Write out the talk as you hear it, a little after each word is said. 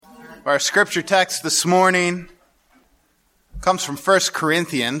Our scripture text this morning comes from 1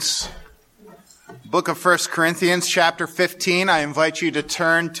 Corinthians, book of 1 Corinthians, chapter 15. I invite you to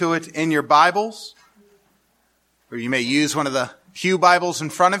turn to it in your Bibles, or you may use one of the pew Bibles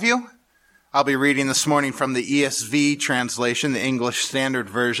in front of you. I'll be reading this morning from the ESV translation, the English Standard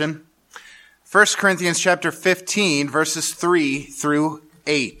Version. 1 Corinthians chapter 15, verses 3 through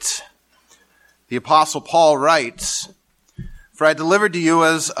 8. The Apostle Paul writes, "For I delivered to you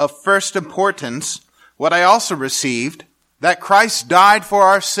as of first importance what I also received, that Christ died for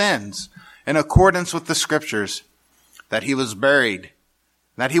our sins in accordance with the Scriptures, that he was buried,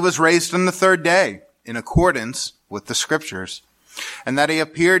 that he was raised on the third day in accordance with the Scriptures, and that he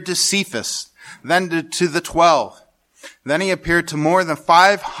appeared to Cephas, then to the 12. Then he appeared to more than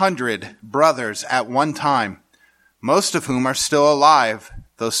 500 brothers at one time, most of whom are still alive,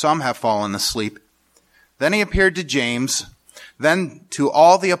 though some have fallen asleep. Then he appeared to James, then to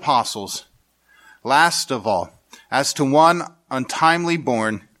all the apostles. Last of all, as to one untimely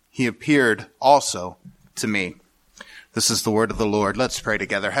born, he appeared also to me." This is the word of the Lord. Let's pray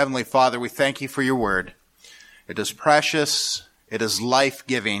together. Heavenly Father, we thank you for your word. It is precious, it is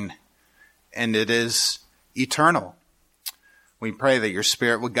life-giving, and it is eternal. We pray that your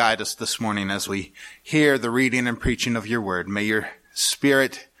Spirit will guide us this morning as we hear the reading and preaching of your word. May your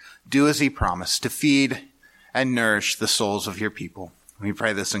Spirit do as he promised, to feed and nourish the souls of your people. We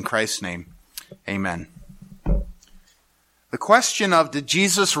pray this in Christ's name. Amen. The question of did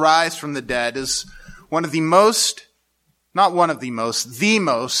Jesus rise from the dead is the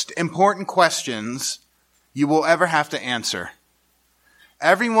most important questions you will ever have to answer.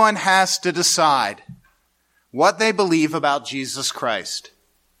 Everyone has to decide what they believe about Jesus Christ.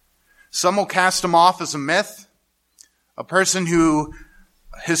 Some will cast him off as a myth, a person who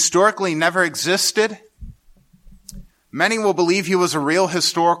historically never existed. Many will believe he was a real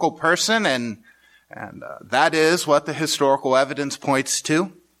historical person, and that is what the historical evidence points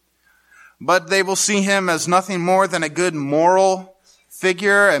to. But they will see him as nothing more than a good moral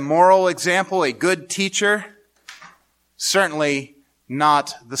figure, a moral example, a good teacher. Certainly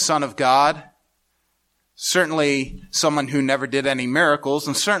not the Son of God. Certainly someone who never did any miracles,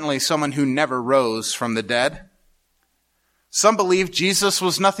 and certainly someone who never rose from the dead. Some believe Jesus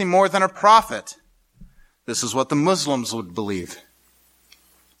was nothing more than a prophet. This is what the Muslims would believe.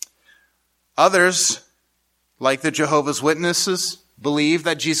 Others, like the Jehovah's Witnesses, believe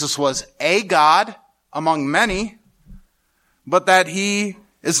that Jesus was a God among many, but that he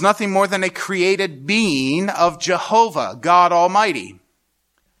is nothing more than a created being of Jehovah, God Almighty.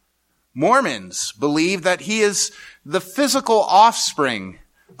 Mormons believe that he is the physical offspring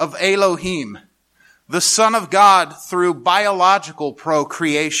of Elohim, the Son of God through biological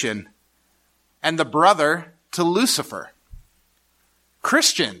procreation, and the brother to Lucifer.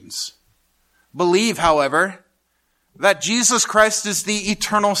 Christians believe, however, that Jesus Christ is the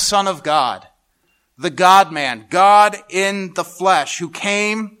eternal Son of God, the God-man, God in the flesh, who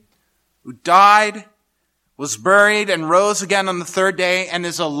came, who died, was buried, and rose again on the third day, and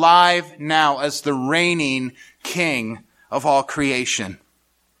is alive now as the reigning King of all creation.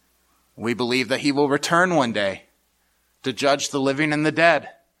 We believe that he will return one day to judge the living and the dead,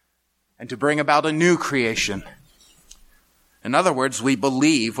 and to bring about a new creation. In other words, we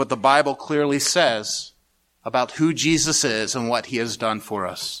believe what the Bible clearly says about who Jesus is and what he has done for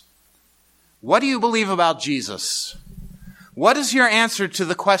us. What do you believe about Jesus? What is your answer to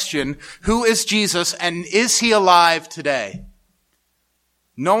the question, who is Jesus and is he alive today?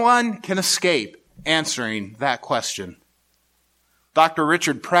 No one can escape answering that question. Dr.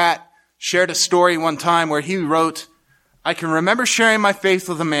 Richard Pratt shared a story one time where he wrote, "I can remember sharing my faith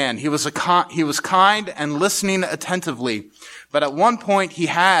with a man. He was kind and listening attentively, but at one point he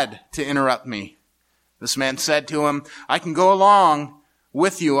had to interrupt me. This man said to him, 'I can go along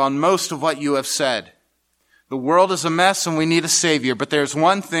with you on most of what you have said. The world is a mess and we need a savior, but there's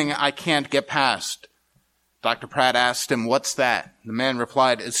one thing I can't get past.' Dr. Pratt asked him, 'What's that?' The man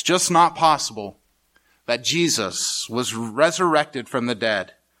replied, 'It's just not possible that Jesus was resurrected from the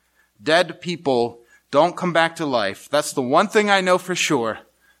dead. Dead people don't come back to life. That's the one thing I know for sure.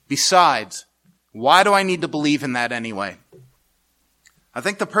 Besides, why do I need to believe in that anyway?'" I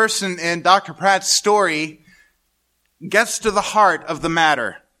think the person in Dr. Pratt's story gets to the heart of the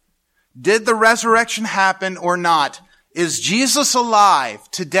matter. Did the resurrection happen or not? Is Jesus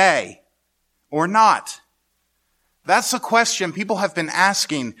alive today or not? That's a question people have been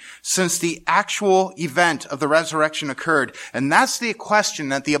asking since the actual event of the resurrection occurred. And that's the question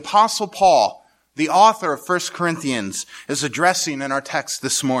that the Apostle Paul the author of 1 Corinthians, is addressing in our text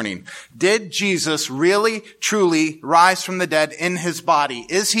this morning. Did Jesus really, truly rise from the dead in his body?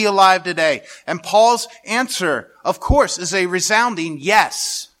 Is he alive today? And Paul's answer, of course, is a resounding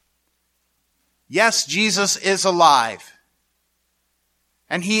yes. Yes, Jesus is alive.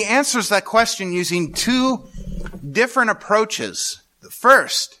 And he answers that question using two different approaches.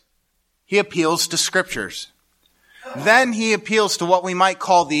 First, he appeals to scriptures. Then he appeals to what we might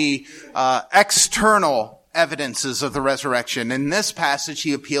call the external evidences of the resurrection. In this passage,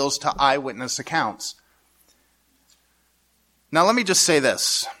 he appeals to eyewitness accounts. Now, let me just say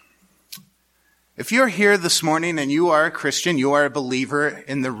this. If you're here this morning and you are a Christian, you are a believer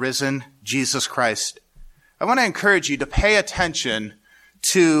in the risen Jesus Christ, I want to encourage you to pay attention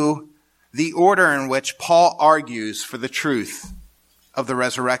to the order in which Paul argues for the truth of the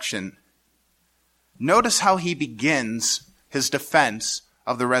resurrection. Notice how he begins his defense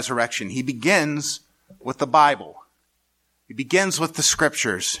of the resurrection. He begins with the Bible. He begins with the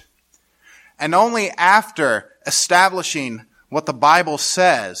scriptures. And only after establishing what the Bible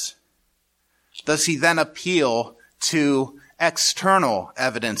says does he then appeal to external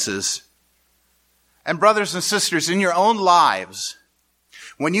evidences. And brothers and sisters, in your own lives,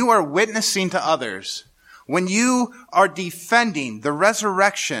 when you are witnessing to others, when you are defending the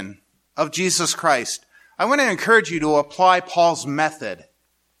resurrection of Jesus Christ, I want to encourage you to apply Paul's method.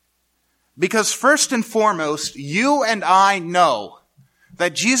 Because first and foremost, you and I know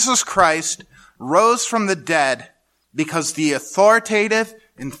that Jesus Christ rose from the dead because the authoritative,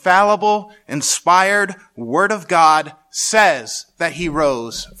 infallible, inspired Word of God says that he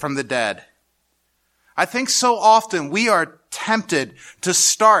rose from the dead. I think so often we are tempted to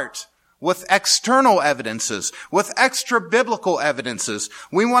start with external evidences, with extra-biblical evidences.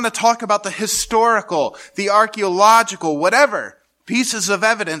 We want to talk about the historical, the archaeological, whatever pieces of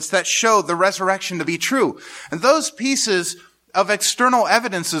evidence that show the resurrection to be true. And those pieces of external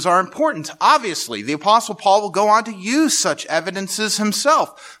evidences are important. Obviously, the Apostle Paul will go on to use such evidences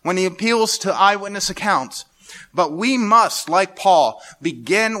himself when he appeals to eyewitness accounts. But we must, like Paul,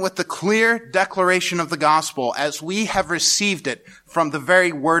 begin with the clear declaration of the gospel as we have received it from the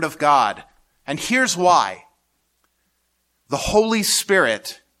very Word of God. And here's why. The Holy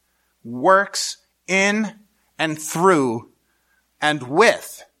Spirit works in and through and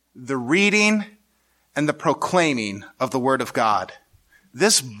with the reading and the proclaiming of the Word of God.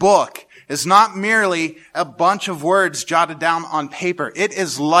 This book is not merely a bunch of words jotted down on paper. It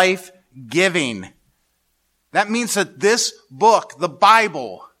is life-giving. That means that this book, the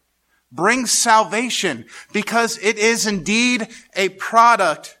Bible, brings salvation because it is indeed a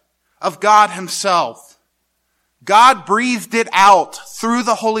product of God himself. God breathed it out through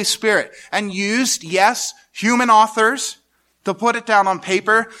the Holy Spirit and used, yes, human authors to put it down on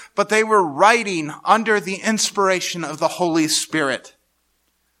paper, but they were writing under the inspiration of the Holy Spirit.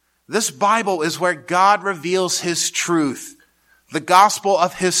 This Bible is where God reveals his truth, the gospel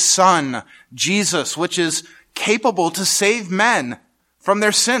of his Son, Jesus, which is capable to save men from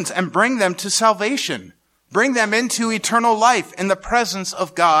their sins and bring them to salvation, bring them into eternal life in the presence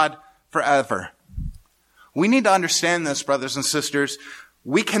of God forever. We need to understand this, brothers and sisters.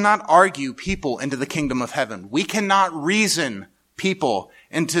 We cannot argue people into the kingdom of heaven. We cannot reason people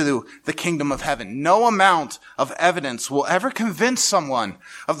into the kingdom of heaven. No amount of evidence will ever convince someone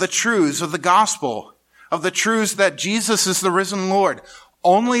of the truths of the gospel, of the truths that Jesus is the risen Lord.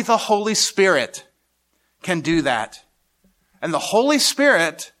 Only the Holy Spirit can do that. And the Holy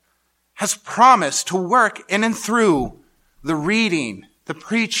Spirit has promised to work in and through the reading, the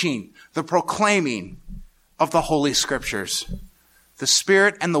preaching, the proclaiming of the Holy Scriptures. The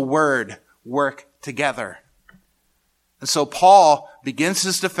Spirit and the Word work together. And so Paul begins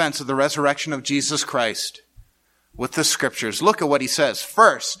his defense of the resurrection of Jesus Christ with the Scriptures. Look at what he says.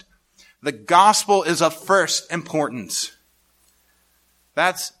 First, the gospel is of first importance.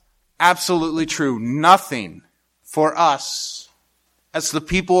 That's absolutely true. Nothing for us as the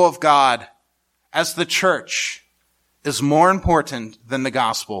people of God, as the church, is more important than the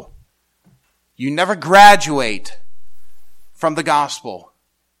gospel. You never graduate from the gospel.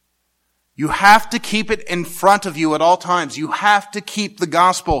 You have to keep it in front of you at all times. You have to keep the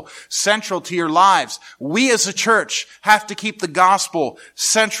gospel central to your lives. We as a church have to keep the gospel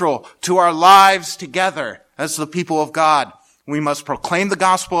central to our lives together as the people of God. We must proclaim the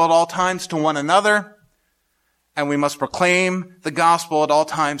gospel at all times to one another, and we must proclaim the gospel at all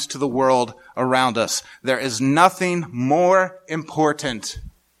times to the world around us. There is nothing more important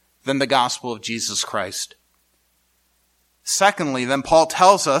than the gospel of Jesus Christ. Secondly, then Paul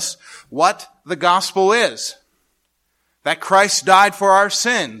tells us what the gospel is. That Christ died for our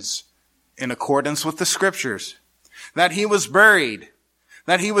sins in accordance with the Scriptures, that he was buried,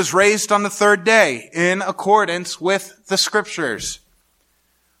 that he was raised on the third day in accordance with the Scriptures.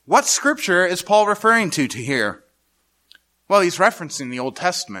 What Scripture is Paul referring to here? Well, he's referencing the Old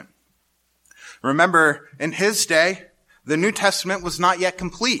Testament. Remember, in his day, the New Testament was not yet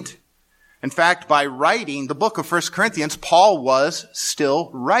complete. In fact, by writing the book of 1 Corinthians, Paul was still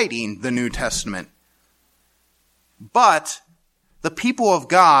writing the New Testament. But the people of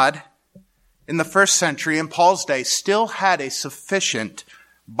God in the first century, in Paul's day, still had a sufficient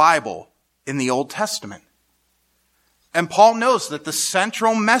Bible in the Old Testament. And Paul knows that the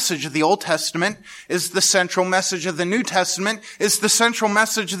central message of the Old Testament is the central message of the New Testament, is the central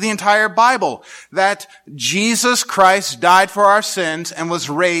message of the entire Bible, that Jesus Christ died for our sins and was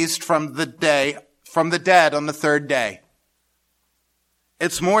raised from the dead on the third day.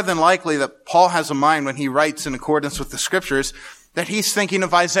 It's more than likely that Paul has a mind when he writes in accordance with the Scriptures that he's thinking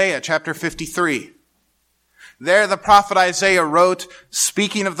of Isaiah chapter 53. There the prophet Isaiah wrote,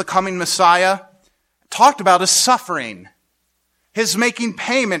 speaking of the coming Messiah, talked about his suffering, his making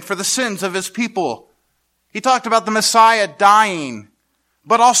payment for the sins of his people. He talked about the Messiah dying,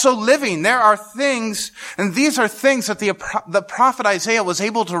 but also living. There are things, and these are things that the prophet Isaiah was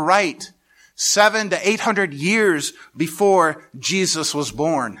able to write 700 to 800 years before Jesus was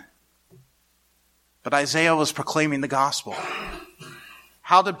born. But Isaiah was proclaiming the gospel.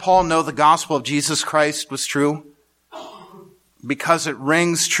 How did Paul know the gospel of Jesus Christ was true? Because it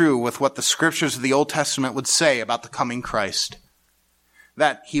rings true with what the Scriptures of the Old Testament would say about the coming Christ.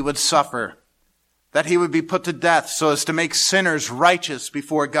 That he would suffer, that he would be put to death so as to make sinners righteous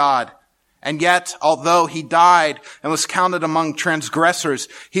before God. And yet, although he died and was counted among transgressors,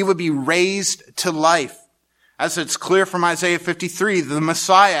 he would be raised to life. As it's clear from Isaiah 53, the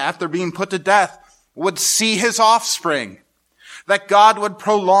Messiah, after being put to death, would see his offspring. That God would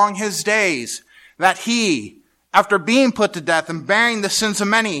prolong his days. That he, after being put to death and bearing the sins of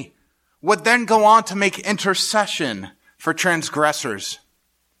many, would then go on to make intercession for transgressors.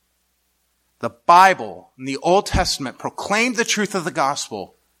 The Bible and the Old Testament proclaimed the truth of the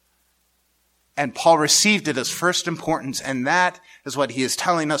gospel, and Paul received it as first importance, and that is what he is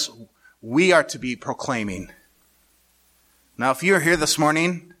telling us we are to be proclaiming. Now, if you are here this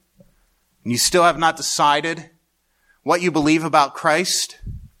morning and you still have not decided what you believe about Christ,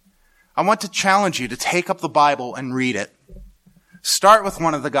 I want to challenge you to take up the Bible and read it. Start with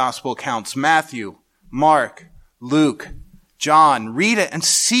one of the gospel accounts, Matthew, Mark, Luke, John. Read it and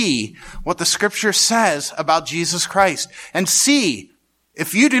see what the Scripture says about Jesus Christ. And see,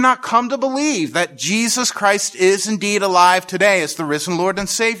 if you do not come to believe that Jesus Christ is indeed alive today as the risen Lord and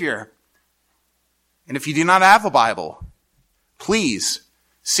Savior, and if you do not have a Bible, please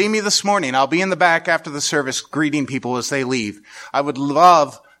see me this morning. I'll be in the back after the service greeting people as they leave. I would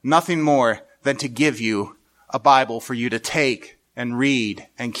love nothing more than to give you a Bible for you to take and read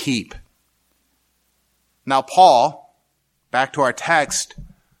and keep. Now, Paul, back to our text,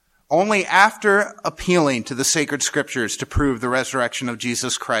 only after appealing to the sacred Scriptures to prove the resurrection of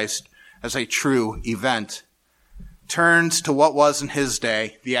Jesus Christ as a true event, turns to what was in his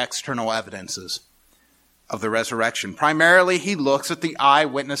day the external evidences of the resurrection. Primarily, he looks at the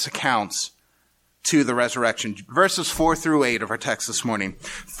eyewitness accounts to the resurrection. Verses 4 through 8 of our text this morning.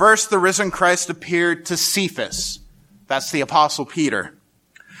 First, the risen Christ appeared to Cephas. That's the Apostle Peter.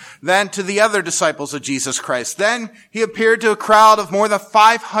 Then to the other disciples of Jesus Christ. Then he appeared to a crowd of more than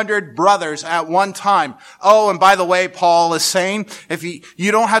 500 brothers at one time. Oh, and by the way, Paul is saying, if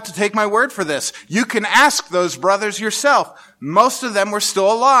you don't have to take my word for this. You can ask those brothers yourself. Most of them were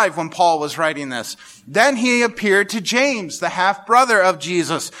still alive when Paul was writing this. Then he appeared to James, the half-brother of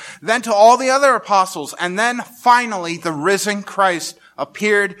Jesus. Then to all the other apostles. And then finally, the risen Christ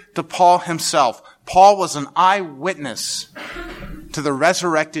appeared to Paul himself. Paul was an eyewitness to the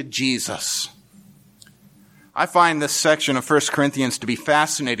resurrected Jesus. I find this section of 1 Corinthians to be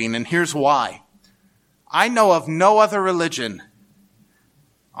fascinating, and here's why. I know of no other religion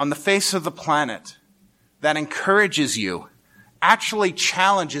on the face of the planet that encourages you, actually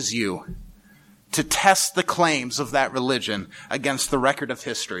challenges you to test the claims of that religion against the record of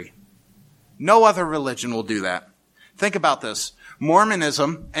history. No other religion will do that. Think about this.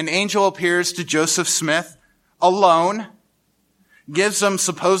 Mormonism, an angel appears to Joseph Smith alone, gives them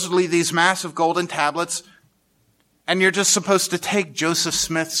supposedly these massive golden tablets, and you're just supposed to take Joseph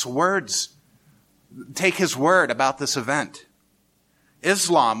Smith's words, take his word about this event.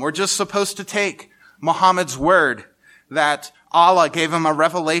 Islam, we're just supposed to take Muhammad's word that Allah gave him a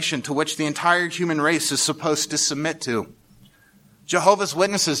revelation to which the entire human race is supposed to submit to. Jehovah's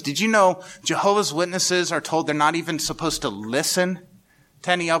Witnesses, did you know Jehovah's Witnesses are told they're not even supposed to listen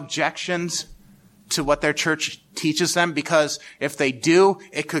to any objections to what their church teaches them? Because if they do,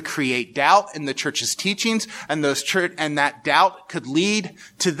 it could create doubt in the church's teachings, and that doubt could lead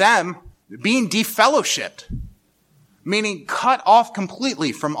to them being defellowshipped, meaning cut off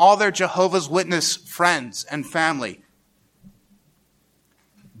completely from all their Jehovah's Witness friends and family.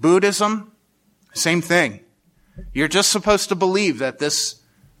 Buddhism, same thing. You're just supposed to believe that this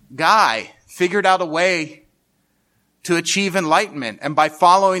guy figured out a way to achieve enlightenment, and by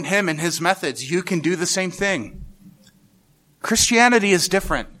following him and his methods, you can do the same thing. Christianity is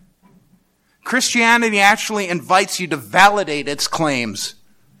different. Christianity actually invites you to validate its claims.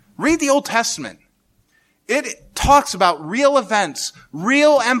 Read the Old Testament. It talks about real events,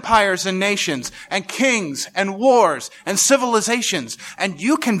 real empires and nations, and kings and wars and civilizations, and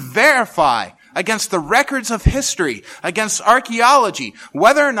you can verify against the records of history, against archaeology,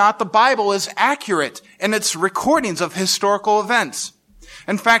 whether or not the Bible is accurate in its recordings of historical events.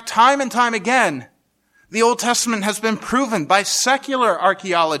 In fact, time and time again, the Old Testament has been proven by secular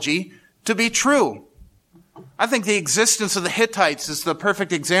archaeology to be true. I think the existence of the Hittites is the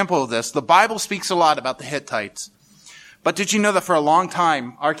perfect example of this. The Bible speaks a lot about the Hittites. But did you know that for a long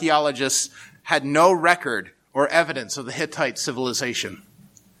time, archaeologists had no record or evidence of the Hittite civilization?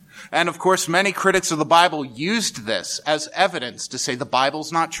 And of course, many critics of the Bible used this as evidence to say the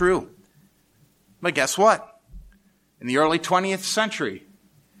Bible's not true. But guess what? In the early 20th century,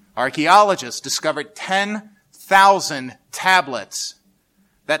 archaeologists discovered 10,000 tablets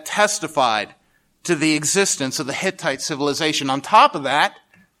that testified to the existence of the Hittite civilization. On top of that,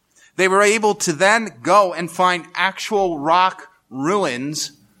 they were able to then go and find actual rock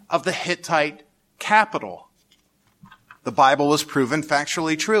ruins of the Hittite capital. The Bible was proven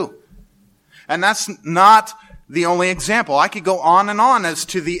factually true. And that's not the only example. I could go on and on as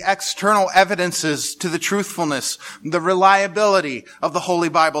to the external evidences to the truthfulness, the reliability of the Holy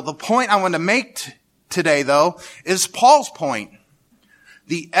Bible. The point I want to make today, though, is Paul's point.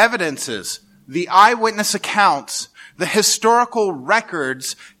 The evidences, the eyewitness accounts, the historical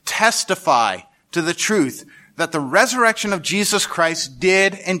records testify to the truth that the resurrection of Jesus Christ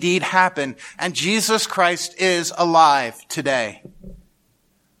did indeed happen, and Jesus Christ is alive today.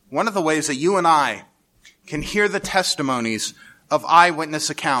 One of the ways that you and I can hear the testimonies of eyewitness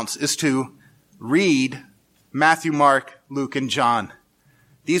accounts is to read Matthew, Mark, Luke, and John.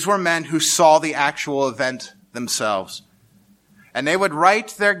 These were men who saw the actual event themselves. And they would write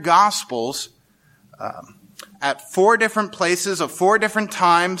their gospels at 4 different places of 4 different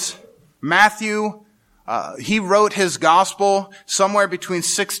times. Matthew, he wrote his gospel somewhere between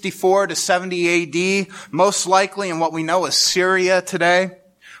 64 to 70 AD, most likely in what we know as Syria today.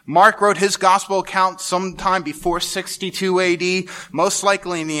 Mark wrote his gospel account sometime before 62 AD, most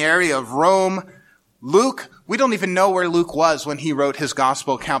likely in the area of Rome. Luke, we don't even know where Luke was when he wrote his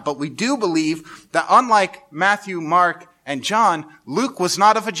gospel account, but we do believe that unlike Matthew, Mark, and John, Luke was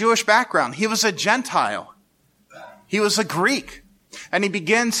not of a Jewish background. He was a Gentile. He was a Greek. And he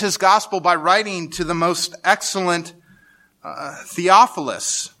begins his gospel by writing to the most excellent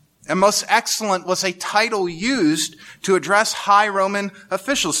Theophilus. And most excellent was a title used to address high Roman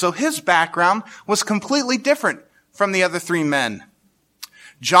officials. So his background was completely different from the other 3 men.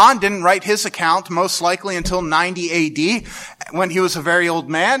 John didn't write his account most likely until 90 AD when he was a very old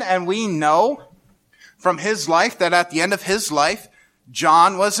man. And we know from his life that at the end of his life,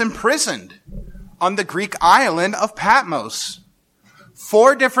 John was imprisoned on the Greek island of Patmos.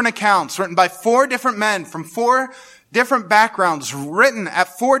 4 different accounts written by 4 different men from 4 different backgrounds, written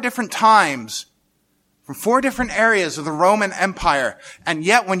at 4 different times, from 4 different areas of the Roman Empire. And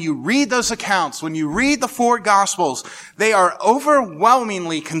yet when you read those accounts, when you read the 4 Gospels, they are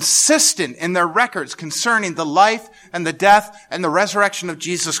overwhelmingly consistent in their records concerning the life and the death and the resurrection of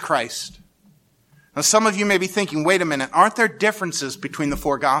Jesus Christ. Now some of you may be thinking, wait a minute, aren't there differences between the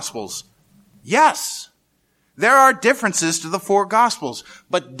 4 Gospels? Yes, there are differences to the 4 Gospels,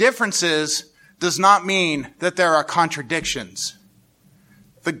 but differences does not mean that there are contradictions.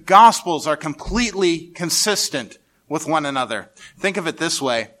 The Gospels are completely consistent with one another. Think of it this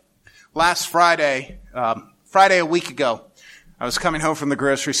way. Last Friday a week ago, I was coming home from the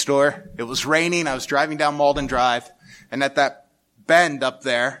grocery store. It was raining. I was driving down Malden Drive. And at that bend up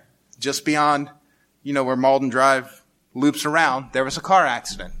there, just beyond, where Malden Drive loops around, there was a car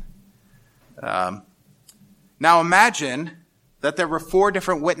accident. Now imagine that there were 4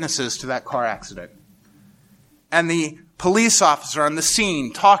 different witnesses to that car accident. And the police officer on the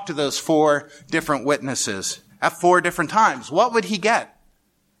scene talked to those 4 different witnesses at 4 different times. What would he get?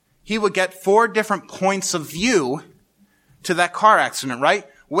 He would get 4 different points of view to that car accident, right?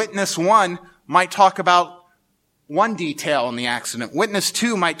 Witness 1 might talk about one detail in the accident. Witness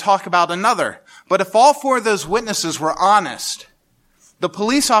 2 might talk about another. But if all 4 of those witnesses were honest, the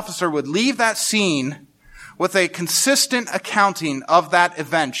police officer would leave that scene with a consistent accounting of that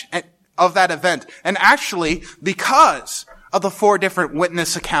event. And actually, because of the 4 different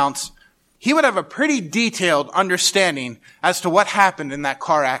witness accounts, he would have a pretty detailed understanding as to what happened in that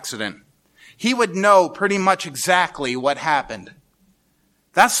car accident. He would know pretty much exactly what happened.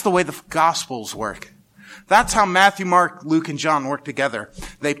 That's the way the Gospels work. That's how Matthew, Mark, Luke, and John work together.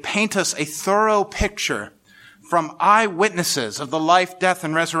 They paint us a thorough picture from eyewitnesses of the life, death,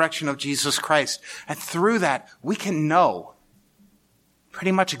 and resurrection of Jesus Christ. And through that, we can know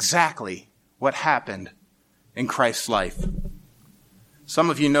pretty much exactly what happened in Christ's life. Some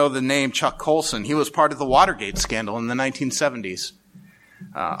of you know the name Chuck Colson. He was part of the Watergate scandal in the 1970s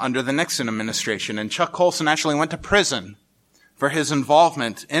under the Nixon administration. And Chuck Colson actually went to prison for his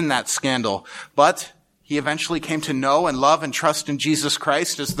involvement in that scandal. But he eventually came to know and love and trust in Jesus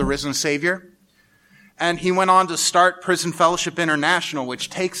Christ as the risen Savior. And he went on to start Prison Fellowship International, which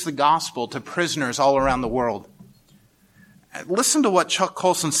takes the gospel to prisoners all around the world. Listen to what Chuck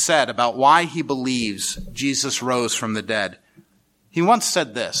Colson said about why he believes Jesus rose from the dead. He once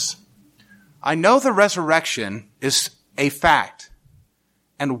said this: "I know the resurrection is a fact,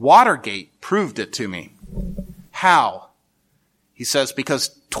 and Watergate proved it to me." How? He says,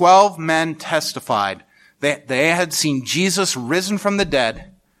 because 12 men testified that they had seen Jesus risen from the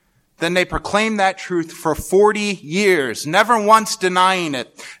dead. Then they proclaimed that truth for 40 years, never once denying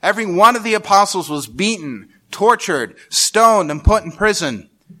it. Every one of the apostles was beaten, tortured, stoned, and put in prison.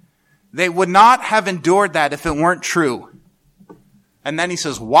 They would not have endured that if it weren't true. And then he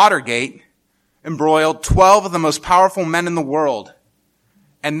says, Watergate embroiled 12 of the most powerful men in the world,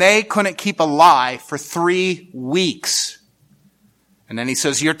 and they couldn't keep a lie for 3 weeks. And then he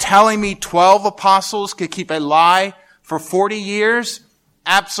says, you're telling me 12 apostles could keep a lie for 40 years?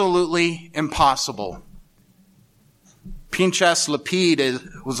 Absolutely impossible. Pinchas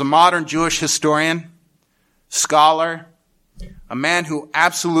Lapid was a modern Jewish historian, scholar, a man who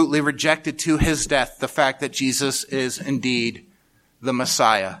absolutely rejected to his death the fact that Jesus is indeed the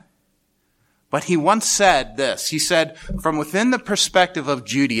Messiah. But he once said this. He said, from within the perspective of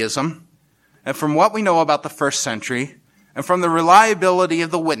Judaism, and from what we know about the first century, and from the reliability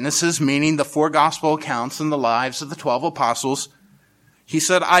of the witnesses, meaning the 4 gospel accounts and the lives of the 12 apostles, he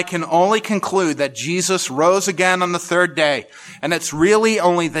said, I can only conclude that Jesus rose again on the 3rd day. And it's really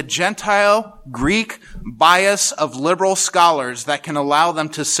only the Gentile Greek bias of liberal scholars that can allow them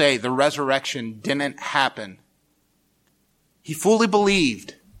to say the resurrection didn't happen. He fully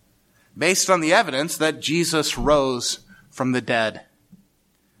believed, based on the evidence, that Jesus rose from the dead.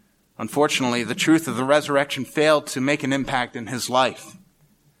 Unfortunately, the truth of the resurrection failed to make an impact in his life.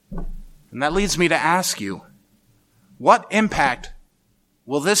 And that leads me to ask you, what impact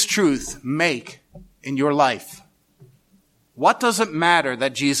will this truth make in your life? What does it matter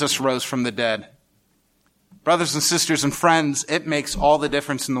that Jesus rose from the dead? Brothers and sisters and friends, it makes all the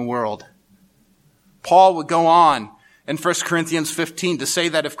difference in the world. Paul would go on in 1 Corinthians 15 to say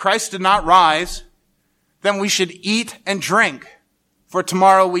that if Christ did not rise, then we should eat and drink, for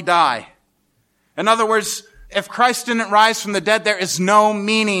tomorrow we die. In other words, if Christ didn't rise from the dead, there is no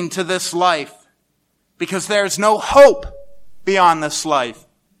meaning to this life, because there is no hope beyond this life.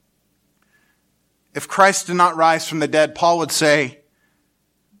 If Christ did not rise from the dead, Paul would say,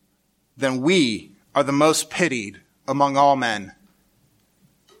 then we are the most pitied among all men.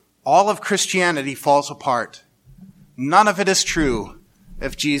 All of Christianity falls apart. None of it is true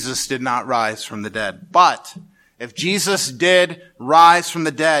if Jesus did not rise from the dead. But if Jesus did rise from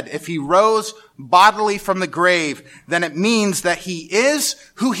the dead, if he rose bodily from the grave, then it means that he is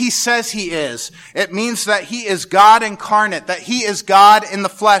who he says he is. It means that he is God incarnate, that he is God in the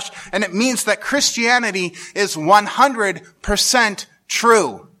flesh. And it means that Christianity is 100%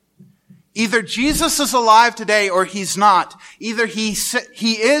 true. Either Jesus is alive today or he's not. Either he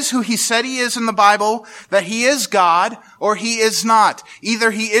is who he said he is in the Bible, that he is God, or he is not.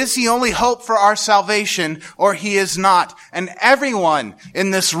 Either he is the only hope for our salvation, or he is not. And everyone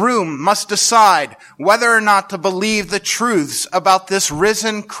in this room must decide whether or not to believe the truths about this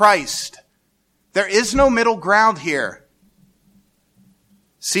risen Christ. There is no middle ground here.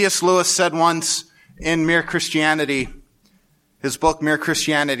 C.S. Lewis said once in Mere Christianity, his book, Mere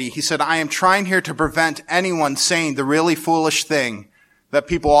Christianity, he said, I am trying here to prevent anyone saying the really foolish thing that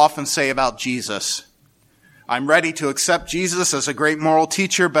people often say about Jesus. I'm ready to accept Jesus as a great moral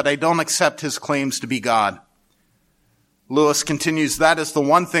teacher, but I don't accept his claims to be God. Lewis continues, that is the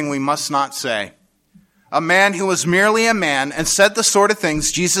one thing we must not say. a man who was merely a man and said the sort of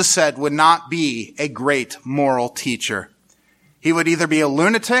things Jesus said would not be a great moral teacher. He would either be a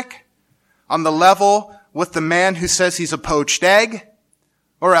lunatic on the level with the man who says he's a poached egg,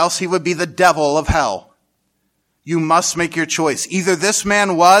 or else he would be the devil of hell. You must make your choice. Either this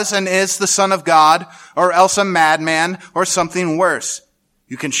man was and is the Son of God, or else a madman, or something worse.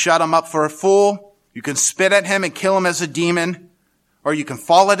 You can shut him up for a fool, you can spit at him and kill him as a demon, or you can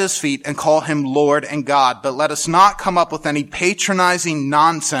fall at his feet and call him Lord and God. But let us not come up with any patronizing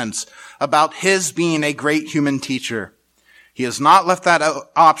nonsense about his being a great human teacher. He has not left that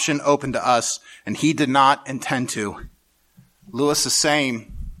option open to us, and he did not intend to. Lewis is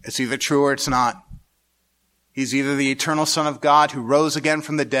saying it's either true or it's not. He's either the eternal Son of God who rose again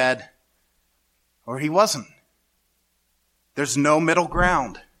from the dead, or he wasn't. There's no middle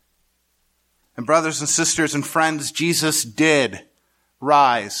ground. And brothers and sisters and friends, Jesus did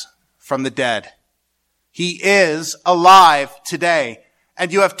rise from the dead. He is alive today.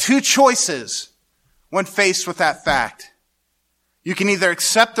 And you have two choices when faced with that fact. You can either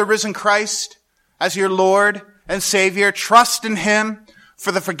accept the risen Christ as your Lord and Savior, trust in him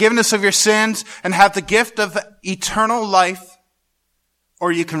for the forgiveness of your sins, and have the gift of eternal life,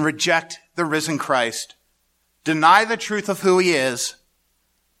 or you can reject the risen Christ, deny the truth of who he is.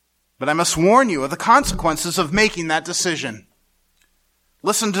 But I must warn you of the consequences of making that decision.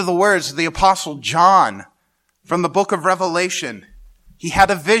 Listen to the words of the Apostle John from the book of Revelation. He had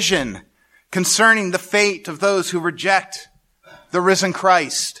a vision concerning the fate of those who reject the risen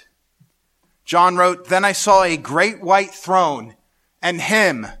Christ. John wrote, "Then I saw a great white throne, and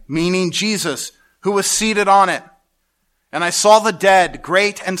him," meaning Jesus, "who was seated on it. And I saw the dead,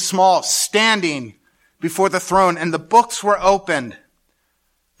 great and small, standing before the throne, and the books were opened.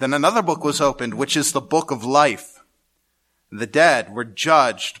 Then another book was opened, which is the book of life. The dead were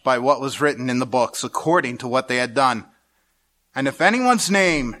judged by what was written in the books, according to what they had done. And if anyone's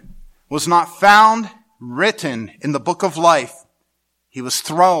name was not found written in the book of life, he was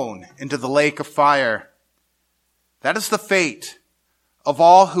thrown into the lake of fire. That is the fate of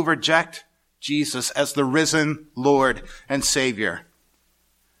all who reject Jesus as the risen Lord and Savior.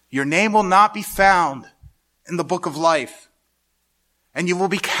 Your name will not be found in the book of life, and you will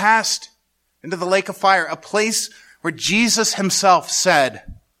be cast into the lake of fire, a place where Jesus himself said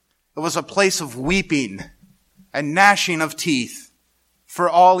it was a place of weeping and gnashing of teeth for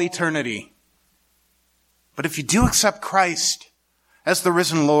all eternity. But if you do accept Christ as the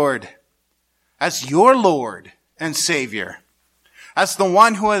risen Lord, as your Lord and Savior, as the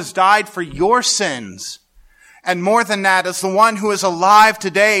one who has died for your sins, and more than that, as the one who is alive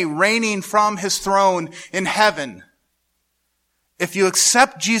today, reigning from his throne in heaven, if you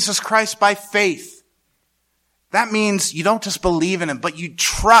accept Jesus Christ by faith, that means you don't just believe in him, but you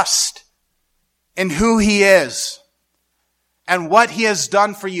trust in who he is and what he has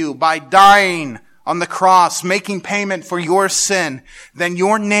done for you by dying on the cross, making payment for your sin. Then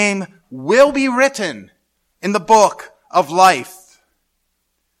your name will be written in the book of life.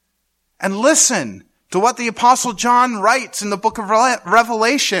 And listen to what the Apostle John writes in the book of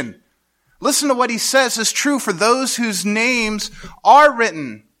Revelation. Listen to what he says is true for those whose names are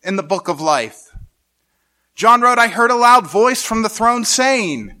written in the book of life. John wrote, "I heard a loud voice from the throne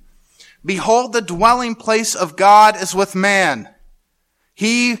saying, 'Behold, the dwelling place of God is with man.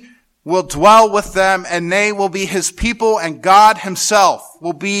 He will dwell with them, and they will be his people, and God himself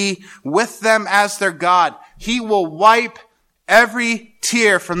will be with them as their God. He will wipe every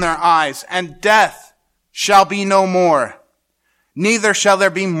tear from their eyes, and death shall be no more. Neither shall there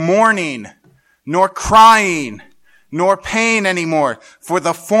be mourning, nor crying, nor pain anymore, for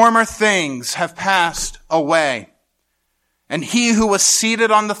the former things have passed away.' And he who was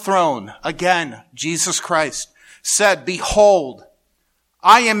seated on the throne," again, Jesus Christ, "said, 'Behold,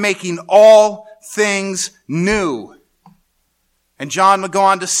 I am making all things new.'" And John would go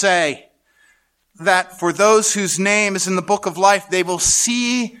on to say that for those whose name is in the book of life, they will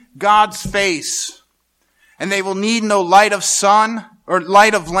see God's face, and they will need no light of sun or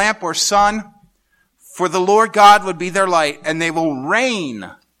light of lamp or sun, for the Lord God would be their light, and they will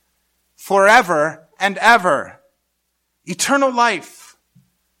reign forever and ever. Eternal life,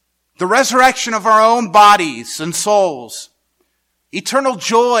 the resurrection of our own bodies and souls, eternal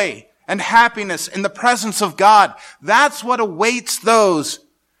joy and happiness in the presence of God. That's what awaits those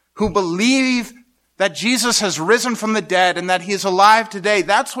who believe that Jesus has risen from the dead and that he is alive today.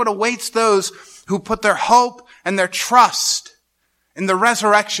 That's what awaits those who put their hope and their trust in the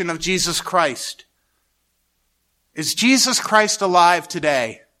resurrection of Jesus Christ. Is Jesus Christ alive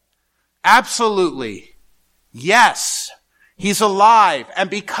today? Absolutely. Yes, he's alive. And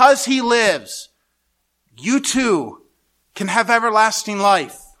because he lives, you too can have everlasting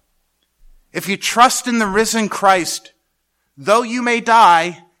life. If you trust in the risen Christ, though you may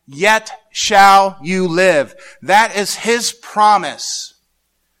die, yet shall you live. That is his promise.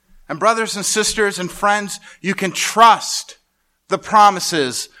 And brothers and sisters and friends, you can trust the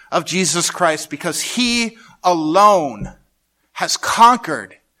promises of Jesus Christ because he alone has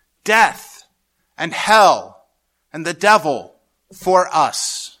conquered death and hell and the devil for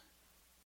us.